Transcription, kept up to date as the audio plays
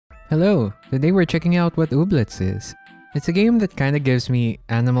Hello, today we're checking out what Ooblets is. It's a game that kinda gives me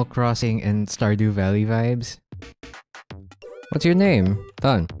Animal Crossing and Stardew Valley vibes. What's your name?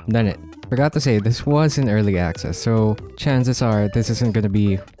 Done it. Forgot to say, this was in early access, so chances are this isn't gonna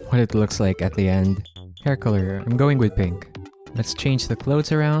be what it looks like at the end. Hair color, I'm going with pink. Let's change the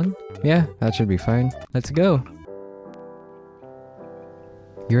clothes around. Yeah, that should be fine. Let's go.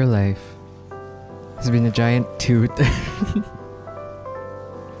 Your life has been a giant toot.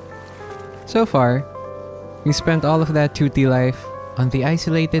 So far, we spent all of that tooty life on the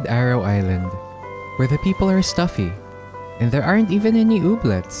isolated Arrow Island, where the people are stuffy, and there aren't even any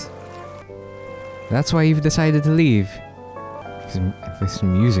Ooblets. That's why you've decided to leave. This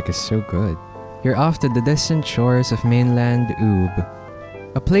music is so good. You're off to the distant shores of mainland Oob,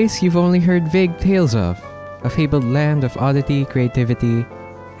 a place you've only heard vague tales of, a fabled land of oddity, creativity,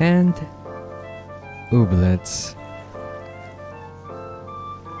 and Ooblets.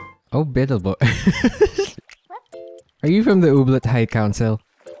 Oh, Biddlebo. Are you from the Ooblet High Council?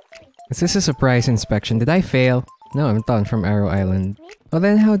 Is this a surprise inspection? Did I fail? No, I'm Ton from Arrow Island. Well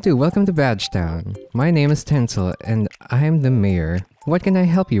then, how do? Welcome to Badgetown. My name is Tinsel, and I'm the mayor. What can I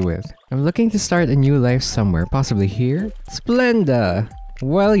help you with? I'm looking to start a new life somewhere, possibly here? Splenda!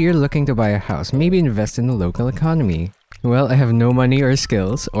 Well, you're looking to buy a house, maybe invest in the local economy. Well, I have no money or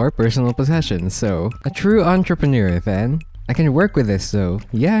skills, or personal possessions, so... a true entrepreneur, then. I can work with this, though.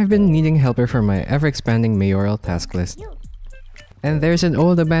 Yeah, I've been needing a helper for my ever-expanding mayoral task list. And there's an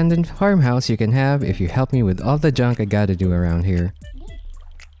old abandoned farmhouse you can have if you help me with all the junk I gotta do around here.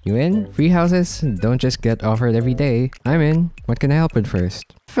 You in? Free houses don't just get offered every day. I'm in. What can I help with first?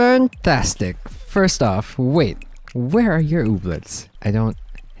 Fantastic! First off, wait. Where are your Ooblets? I don't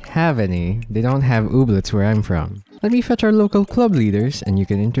have any. They don't have Ooblets where I'm from. Let me fetch our local club leaders and you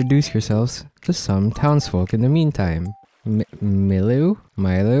can introduce yourselves to some townsfolk in the meantime. Milo?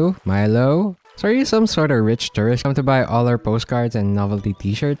 So are you some sort of rich tourist come to buy all our postcards and novelty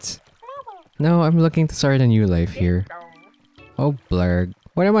t-shirts? No, I'm looking to start a new life here. Oh blurg.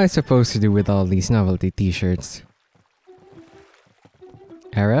 What am I supposed to do with all these novelty t-shirts?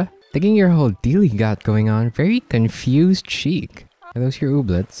 Era? Taking your whole deal you got going on, very confused chic. Are those your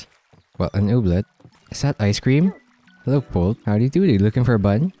Ooblets? Well, an Ooblet. Is that ice cream? Hello, Polt. Howdy doody, looking for a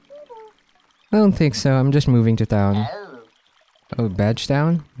bun? I don't think so, I'm just moving to town. Oh,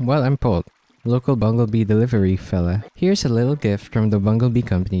 Badgetown? Well, I'm Polt. Local Bumblebee delivery fella. Here's a little gift from the Bumblebee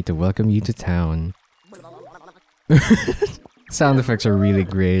company to welcome you to town. Sound effects are really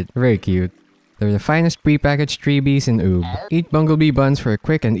great. Very cute. They're the finest pre-packaged freebies in Oob. Eat Bumblebee buns for a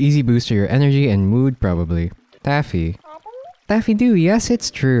quick and easy boost to your energy and mood, probably. Taffy. Taffy do, yes,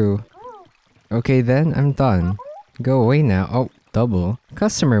 it's true. Okay then, I'm done. Go away now. Oh, double.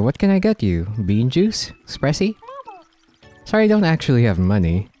 Customer, what can I get you? Bean juice? Espressi? Sorry, I don't actually have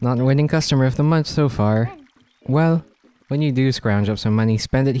money. Not winning customer of the month so far. Well, when you do scrounge up some money,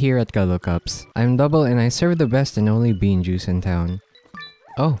 spend it here at Cuddle Cups. I'm double and I serve the best and only bean juice in town.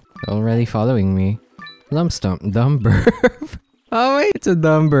 Oh, already following me. Lump stump, dumb burb. Oh wait, it's a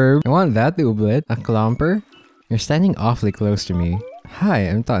dumb burb. I want that Ooblet. A clomper? You're standing awfully close to me. Hi,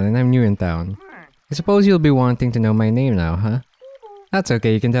 I'm Ton and I'm new in town. I suppose you'll be wanting to know my name now, huh? That's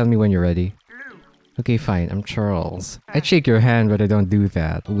okay, you can tell me when you're ready. Okay, fine, I'm Charles. I'd shake your hand, but I don't do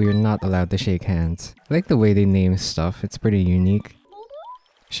that. We're not allowed to shake hands. I like the way they name stuff, it's pretty unique.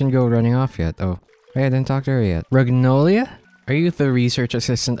 Shouldn't go running off yet. Oh, wait, I didn't talk to her yet. Ragnolia? Are you the research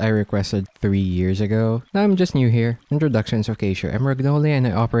assistant I requested 3 years ago? No, I'm just new here. Introductions, okay, sure. I'm Ragnolia and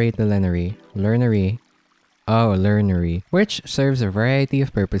I operate the Learnery. Oh, Learnery. Which serves a variety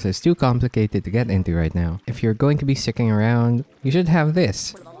of purposes too complicated to get into right now. If you're going to be sticking around, you should have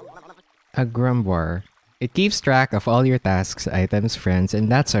this. A grumboir. It keeps track of all your tasks, items, friends,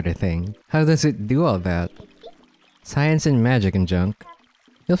 and that sort of thing. How does it do all that? Science and magic and junk.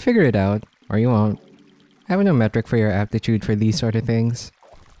 You'll figure it out, or you won't. I have no metric for your aptitude for these sort of things.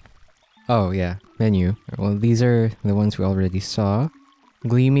 Oh yeah, menu. Well, these are the ones we already saw.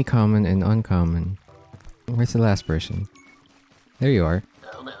 Gleamy, common, and uncommon. Where's the last person? There you are.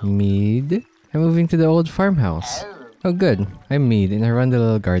 Mead? I'm moving to the old farmhouse. Oh good, I'm Mead and I run the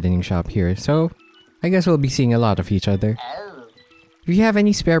little gardening shop here, so I guess we'll be seeing a lot of each other. If you have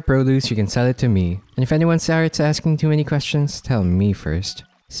any spare produce, you can sell it to me. And if anyone starts asking too many questions, tell me first.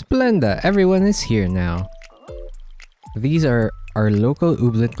 Splenda, everyone is here now. These are our local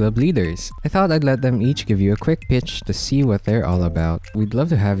Ooblet Club leaders. I thought I'd let them each give you a quick pitch to see what they're all about. We'd love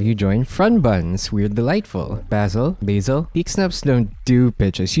to have you join Frun Buns. We're delightful. Basil? Peak Snubs don't do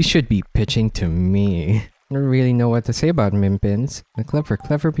pitches. You should be pitching to me. I don't really know what to say about Mimpins. A club for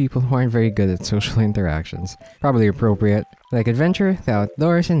clever people who aren't very good at social interactions. Probably appropriate. Like adventure, the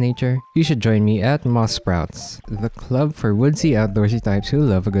outdoors, and nature, you should join me at Moss Sprouts, the club for woodsy outdoorsy types who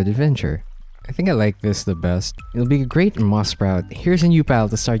love a good adventure. I think I like this the best. It'll be great in Moss Sprout. Here's a new pal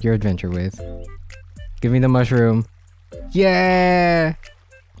to start your adventure with. Give me the mushroom. Yeah!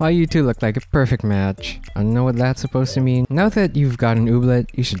 Wow, you two look like a perfect match. I don't know what that's supposed to mean. Now that you've got an ooblet,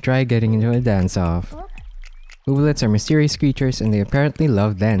 you should try getting into a dance-off. Ooblets are mysterious creatures and they apparently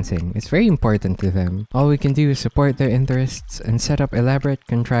love dancing. It's very important to them. All we can do is support their interests and set up elaborate,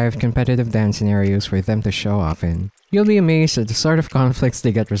 contrived, competitive dance scenarios for them to show off in. You'll be amazed at the sort of conflicts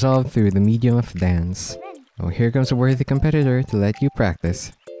they get resolved through the medium of dance. Oh, here comes a worthy competitor to let you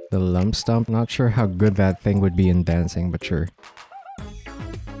practice. The lump stomp, not sure how good that thing would be in dancing, but sure.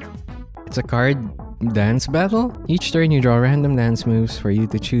 It's a card dance battle? Each turn you draw random dance moves for you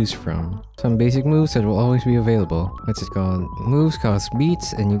to choose from. Some basic moves that will always be available. What's it called? Moves cost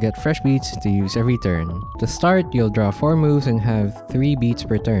beats and you get fresh beats to use every turn. To start, you'll draw 4 moves and have 3 beats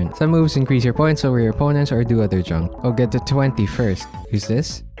per turn. Some moves increase your points over your opponents or do other junk. Oh, get to 20 first. Use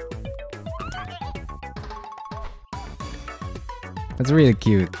this? That's really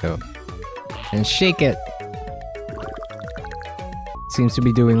cute though. And shake it! Seems to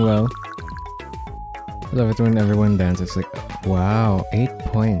be doing well. I love it when everyone dances. Like, wow, 8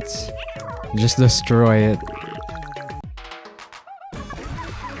 points. Just destroy it.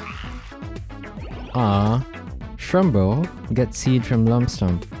 Ah, Shrumbo, get seed from Lump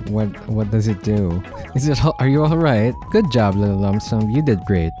Stump. What does it do? Are you alright? Good job, little Lump Stump. You did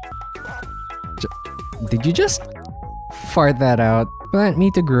great. Did you just fart that out? Plant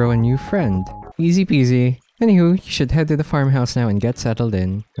me to grow a new friend. Easy peasy. Anywho, you should head to the farmhouse now and get settled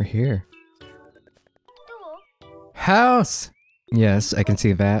in. We're here. House! Yes, I can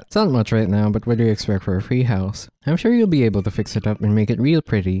see that. It's not much right now, but what do you expect for a free house? I'm sure you'll be able to fix it up and make it real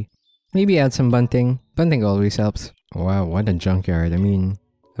pretty. Maybe add some bunting. Bunting always helps. Wow, what a junkyard. I mean,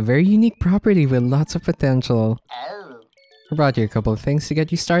 a very unique property with lots of potential. I brought you a couple of things to get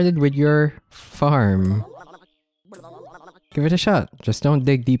you started with your farm. Give it a shot. Just don't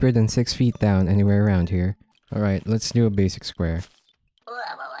dig deeper than 6 feet down anywhere around here. Alright, let's do a basic square.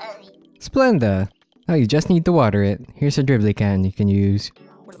 Splenda! Oh, you just need to water it. Here's a dribbly can you can use.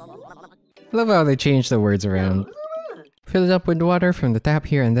 Love how they change the words around. Fill it up with water from the tap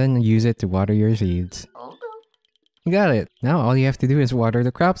here and then use it to water your seeds. You got it! Now all you have to do is water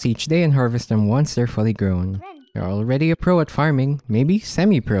the crops each day and harvest them once they're fully grown. You're already a pro at farming, maybe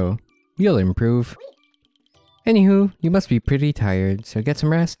semi-pro. You'll improve. Anywho, you must be pretty tired, so get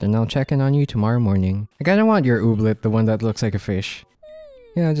some rest and I'll check in on you tomorrow morning. I kinda want your ooblet, the one that looks like a fish.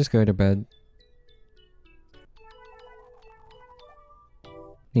 Yeah, just go to bed.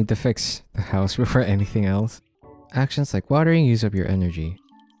 Need to fix the house before anything else. Actions like watering use up your energy.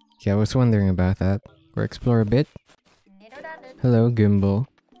 Yeah, I was wondering about that. Or explore a bit. Hello, Gimbal.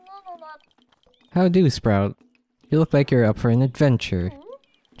 How do, Sprout? You look like you're up for an adventure.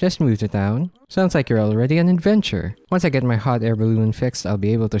 Just moved to town. Sounds like you're already an adventurer. Once I get my hot air balloon fixed, I'll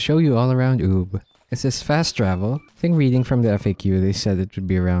be able to show you all around Oob. Is this fast travel? I think reading from the FAQ, they said it would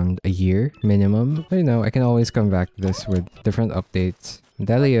be around a year, minimum. But you know, I can always come back to this with different updates.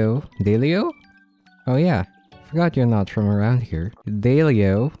 Delio? Delio? Oh yeah, forgot you're not from around here.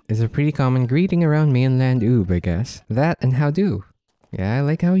 Delio is a pretty common greeting around mainland Oob, I guess. That and how do. Yeah, I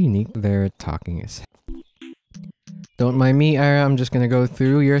like how unique their talking is. Don't mind me, Ira, I'm just gonna go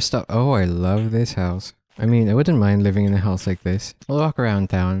through your stuff. Oh, I love this house. I mean, I wouldn't mind living in a house like this. We'll walk around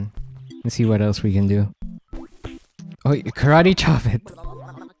town and see what else we can do. Oh, karate chop it!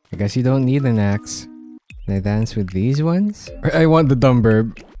 I guess you don't need an axe. Can I dance with these ones? I want the dumb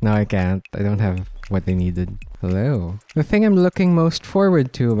burb. No, I can't. I don't have what they needed. Hello. The thing I'm looking most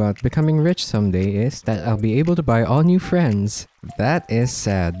forward to about becoming rich someday is that I'll be able to buy all new friends. That is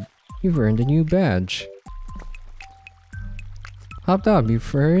sad. You've earned a new badge. Hopped up,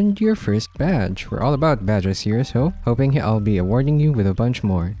 you've earned your first badge. We're all about badges here, so hoping I'll be awarding you with a bunch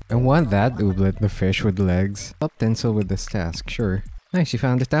more. I want that ooblet, the fish with legs. Help Tinsel with this task, sure. Nice, you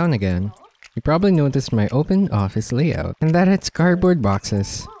found the town again. You probably noticed my open office layout, and that it's cardboard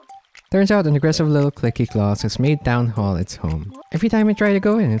boxes. Turns out an aggressive little clicky claws has made Town Hall its home. Every time I try to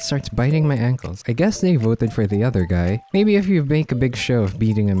go in, it starts biting my ankles. I guess they voted for the other guy. Maybe if you make a big show of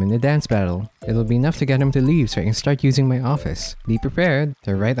beating him in a dance battle, it'll be enough to get him to leave so I can start using my office. Be prepared,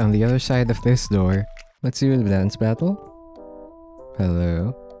 they're right on the other side of this door. Let's do the dance battle.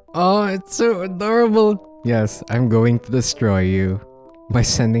 Hello. Oh, it's so adorable! Yes, I'm going to destroy you by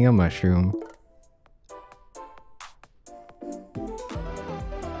sending a mushroom.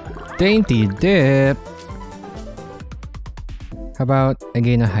 Dainty dip! How about I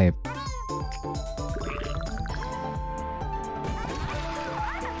gain a hype?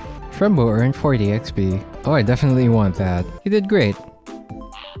 Trumbo earned 40 XP. Oh, I definitely want that. You did great.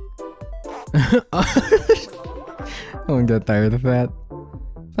 I won't get tired of that.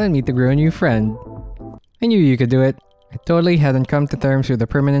 Plan me to grow a new friend. I knew you could do it. I totally hadn't come to terms with the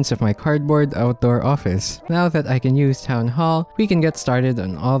permanence of my cardboard outdoor office. Now that I can use Town Hall, we can get started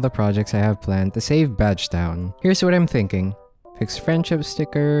on all the projects I have planned to save Badgetown. Here's what I'm thinking. Fix friendship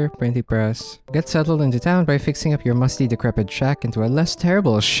sticker, printing press. Get settled into town by fixing up your musty decrepit shack into a less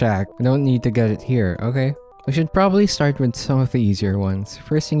terrible shack. We don't need to get it here, okay? We should probably start with some of the easier ones.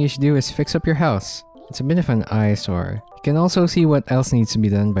 First thing you should do is fix up your house. It's a bit of an eyesore. You can also see what else needs to be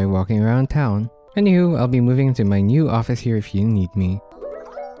done by walking around town. Anywho, I'll be moving into my new office here if you need me.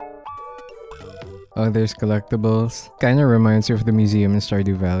 Oh, there's collectibles. Kinda reminds you of the museum in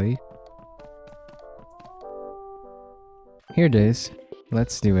Stardew Valley. Here it is.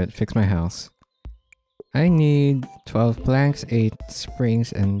 Let's do it. Fix my house. I need 12 planks, 8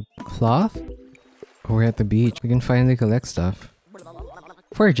 springs, and cloth? Oh, we're at the beach. We can finally collect stuff.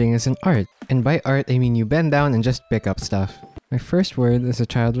 Foraging is an art. And by art, I mean you bend down and just pick up stuff. My first word as a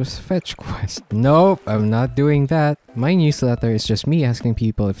child was fetch quest. Nope, I'm not doing that. My newsletter is just me asking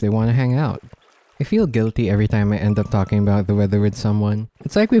people if they want to hang out. I feel guilty every time I end up talking about the weather with someone.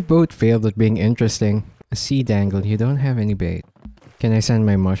 It's like we've both failed at being interesting. A sea dangle, you don't have any bait. Can I send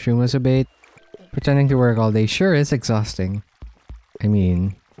my mushroom as a bait? Pretending to work all day sure is exhausting. I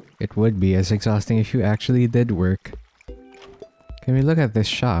mean, it would be as exhausting if you actually did work. Can we look at this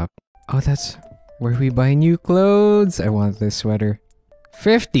shop? Oh, that's where we buy new clothes. I want this sweater.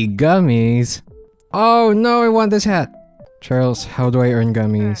 50 gummies? Oh no, I want this hat. Charles, how do I earn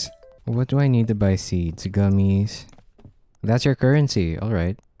gummies? What do I need to buy seeds? Gummies. That's your currency.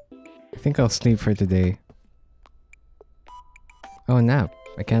 Alright. I think I'll sleep for today. Oh, nap.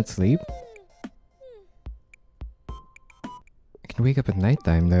 I can't sleep? I can wake up at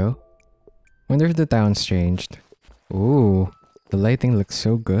nighttime though. Wonder if the town's changed. Ooh, the lighting looks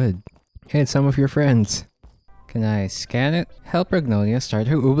so good. Hey, it's some of your friends. Can I scan it? Help Ragnolia start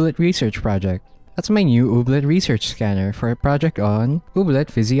her Ooblet research project. That's my new Ooblet research scanner for a project on Ooblet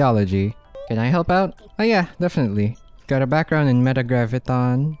physiology. Can I help out? Oh yeah, definitely. Got a background in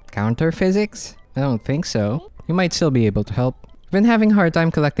metagraviton counter physics? I don't think so. You might still be able to help. I've been having a hard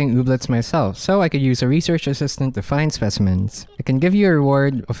time collecting Ooblets myself, so I could use a research assistant to find specimens. I can give you a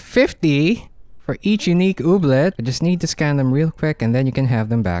reward of 50 for each unique Ooblet. I just need to scan them real quick and then you can have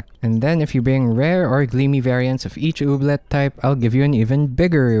them back. And then if you bring rare or gleamy variants of each Ooblet type, I'll give you an even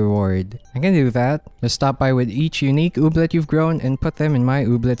bigger reward. I can do that. Just stop by with each unique Ooblet you've grown and put them in my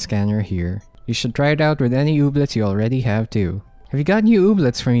Ooblet scanner here. You should try it out with any Ooblets you already have too. Have you got new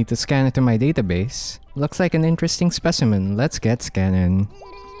Ooblets for me to scan into my database? Looks like an interesting specimen. Let's get scanning.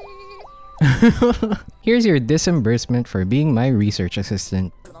 Here's your disbursement for being my research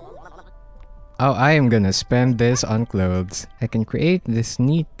assistant. Oh, I am gonna spend this on clothes. I can create this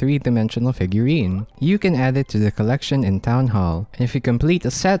neat 3-dimensional figurine. You can add it to the collection in Town Hall. And if you complete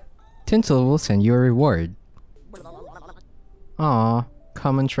a set, Tinsel will send you a reward. Aww,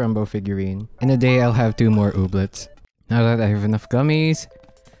 common Trumbo figurine. In a day, I'll have 2 more Ooblets. Now that I have enough gummies...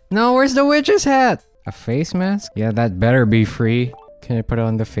 No, where's the witch's hat? A face mask? Yeah, that better be free. Can I put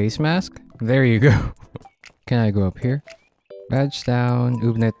on the face mask? There you go. Can I go up here? Badgetown,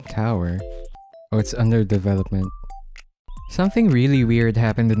 Oobnet Tower. Oh, it's under development. Something really weird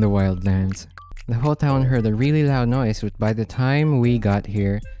happened in the wildlands. The whole town heard a really loud noise, but by the time we got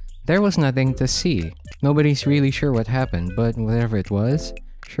here, there was nothing to see. Nobody's really sure what happened, but whatever it was,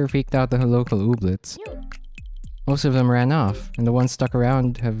 sure freaked out the local Ooblets. Most of them ran off, and the ones stuck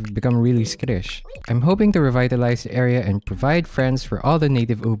around have become really skittish. I'm hoping to revitalize the area and provide friends for all the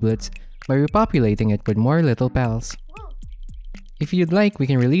native Ooblets by repopulating it with more little pals. If you'd like, we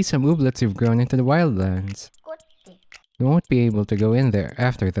can release some Ooblets you've grown into the wildlands. You won't be able to go in there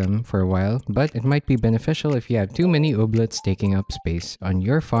after them for a while, but it might be beneficial if you have too many Ooblets taking up space on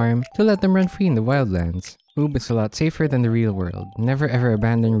your farm to let them run free in the wildlands. Oob is a lot safer than the real world. Never ever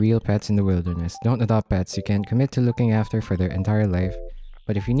abandon real pets in the wilderness. Don't adopt pets you can't commit to looking after for their entire life.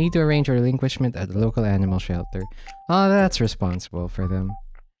 But if you need to arrange a relinquishment at the local animal shelter, that's responsible for them.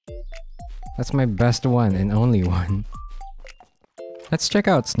 That's my best one and only one. Let's check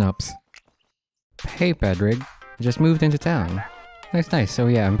out Snups. Hey Pedrig, I just moved into town. Nice. So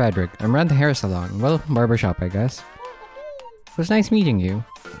yeah, I'm Pedrig. I'm around the hair salon. Well, barbershop I guess. It was nice meeting you.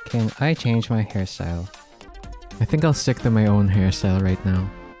 Can I change my hairstyle? I think I'll stick to my own hairstyle right now.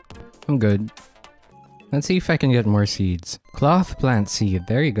 I'm good. Let's see if I can get more seeds. Cloth plant seed,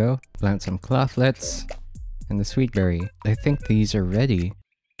 there you go. Plant some clothlets. And the sweet berry. I think these are ready.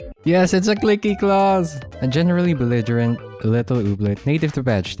 Yes, it's a clicky claws! A generally belligerent little ooblet native to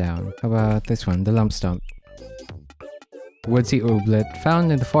Badgetown. How about this one, the lump stump? Woodsy ooblet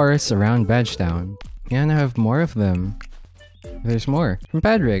found in the forests around Badgetown. Yeah, and I have more of them. There's more. From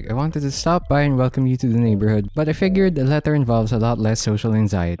Padrig, I wanted to stop by and welcome you to the neighborhood, but I figured the letter involves a lot less social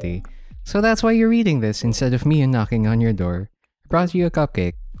anxiety. So that's why you're reading this instead of me knocking on your door. I brought you a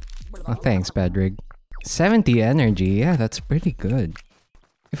cupcake. Oh, thanks, Padrig. 70 energy, yeah, that's pretty good.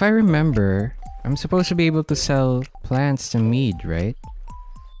 If I remember, I'm supposed to be able to sell plants to Mead, right?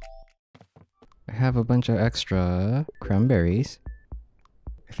 I have a bunch of extra cranberries.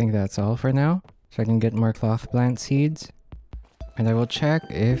 I think that's all for now. So I can get more cloth plant seeds. And I will check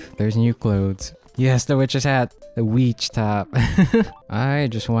if there's new clothes. Yes, the witch's hat! The witch top. I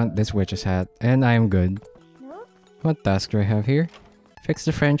just want this witch's hat, and I'm good. What task do I have here? Fix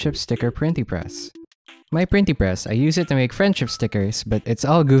the friendship sticker printy press. My printy press, I use it to make friendship stickers, but it's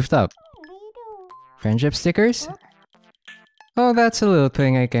all goofed up. Friendship stickers? Oh, that's a little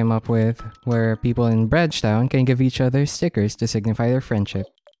thing I came up with, where people in Badgetown can give each other stickers to signify their friendship.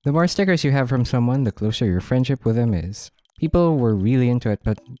 The more stickers you have from someone, the closer your friendship with them is. People were really into it,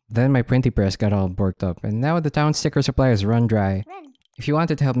 but then my printy press got all borked up, and now the town sticker supply has run dry. If you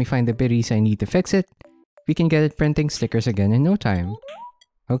wanted to help me find the biddies I need to fix it, we can get it printing stickers again in no time.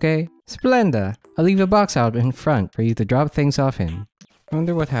 Okay? Splenda! I'll leave a box out in front for you to drop things off in. I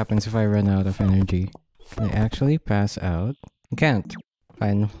wonder what happens if I run out of energy. Can I actually pass out? I can't.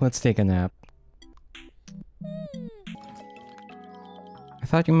 Fine, let's take a nap. I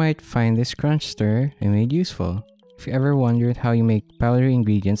thought you might find this crunch stir I made useful. If you ever wondered how you make powdery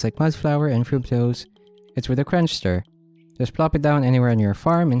ingredients like mud flour and fructose, it's with a crunch stir. Just plop it down anywhere on your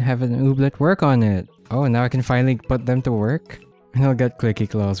farm and have an ooblet work on it. Oh, now I can finally put them to work? And I'll get Clicky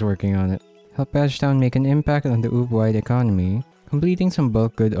Claws working on it. Help Badgetown make an impact on the oob-wide economy, completing some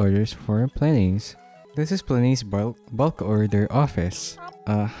bulk good orders for Plenny's. This is Plenny's bulk order office.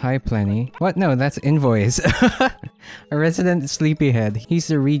 Hi Plenny. What? No, that's Invoice. A resident Sleepyhead. He's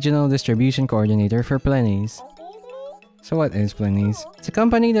the regional distribution coordinator for Plenny's. So what is Plenny's? It's a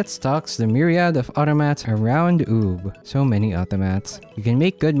company that stocks the myriad of automats around Oob. So many automats. You can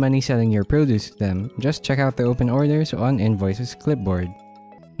make good money selling your produce to them. Just check out the open orders on Invoice's clipboard.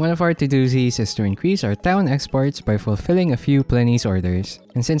 One of our to-do's is to increase our town exports by fulfilling a few Plenny's orders.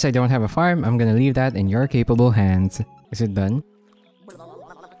 And since I don't have a farm, I'm gonna leave that in your capable hands. Is it done?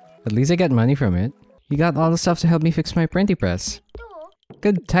 At least I get money from it. You got all the stuff to help me fix my printy press.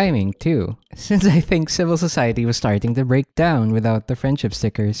 Good timing, too, since I think civil society was starting to break down without the friendship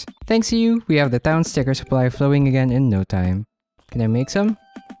stickers. Thanks to you, we have the town sticker supply flowing again in no time. Can I make some?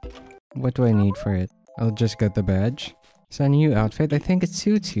 What do I need for it? I'll just get the badge. It's a new outfit, I think it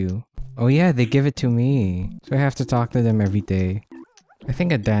suits you. Oh yeah, they give it to me, so I have to talk to them every day. I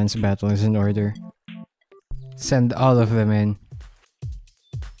think a dance battle is in order. Send all of them in.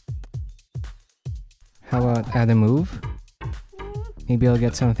 How about add a move? Maybe I'll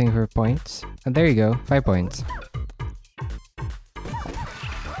get something for points. Oh, there you go, 5 points.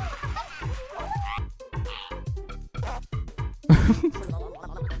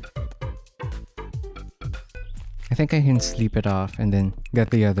 I think I can sleep it off and then get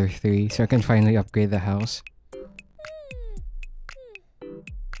the other 3 so I can finally upgrade the house.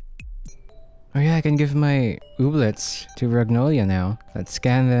 Oh yeah, I can give my ooblets to Ragnolia now. Let's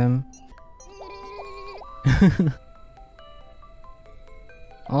scan them.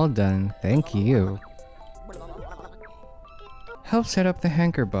 All done, thank you. Help set up the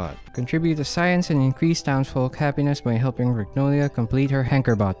Hankerbot. Contribute to science and increase townsfolk happiness by helping Ragnolia complete her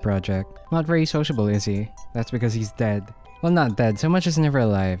Hankerbot project. Not very sociable, is he? That's because he's dead. Well, not dead, so much as never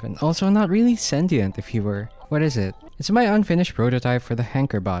alive, and also not really sentient if he were. What is it? It's my unfinished prototype for the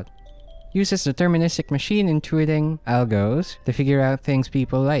Hankerbot. Uses deterministic machine intuiting algos to figure out things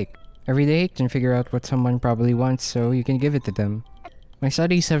people like. Every day, you can figure out what someone probably wants so you can give it to them. My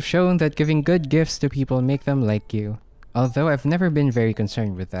studies have shown that giving good gifts to people make them like you. Although I've never been very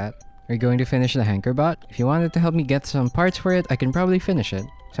concerned with that. Are you going to finish the Hankerbot? If you wanted to help me get some parts for it, I can probably finish it.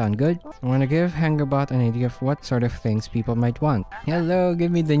 Sound good? I want to give Hankerbot an idea of what sort of things people might want. Hello,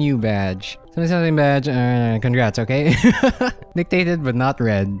 give me the new badge. Something badge, congrats, okay? Dictated but not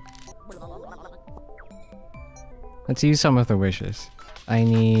read. Let's use some of the wishes. I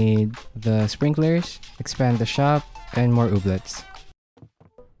need the sprinklers, expand the shop, and more ooblets.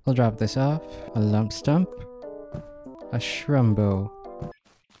 I'll drop this off. A lump stump. A shrumbo.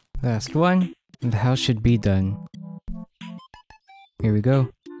 Last one. And the house should be done. Here we go.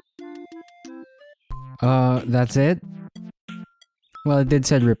 That's it? Well, it did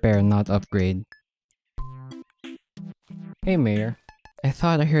said repair, not upgrade. Hey, Mayor. I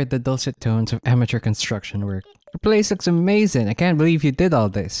thought I heard the dulcet tones of amateur construction work. The place looks amazing. I can't believe you did all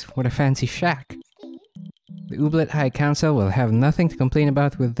this. What a fancy shack. The Ooblet High Council will have nothing to complain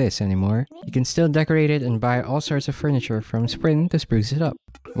about with this anymore. You can still decorate it and buy all sorts of furniture from Sprint to spruce it up.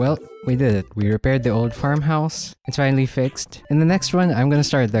 Well, we did it. We repaired the old farmhouse. It's finally fixed. In the next one, I'm gonna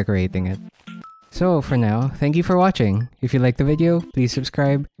start decorating it. So for now, thank you for watching. If you liked the video, please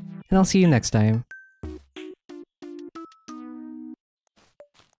subscribe, and I'll see you next time.